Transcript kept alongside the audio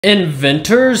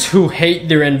Inventors who hate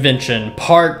their invention,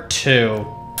 Part 2.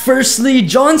 Firstly,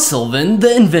 John Sylvan,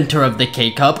 the inventor of the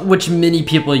K-Cup, which many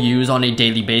people use on a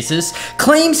daily basis,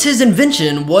 claims his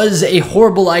invention was a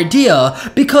horrible idea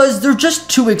because they're just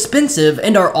too expensive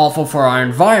and are awful for our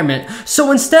environment,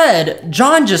 so instead,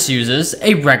 John just uses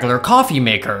a regular coffee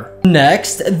maker.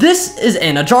 Next, this is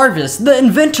Anna Jarvis, the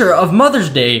inventor of Mother's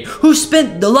Day, who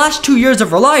spent the last 2 years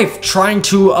of her life trying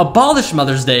to abolish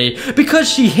Mother's Day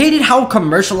because she hated how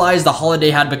commercialized the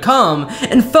holiday had become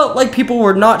and felt like people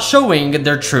were not showing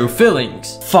their true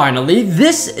feelings. Finally,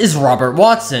 this is Robert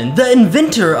Watson, the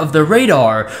inventor of the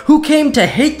radar, who came to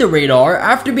hate the radar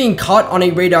after being caught on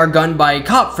a radar gun by a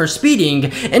cop for speeding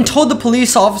and told the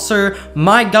police officer,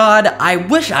 "My God, I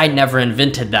wish I never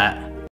invented that."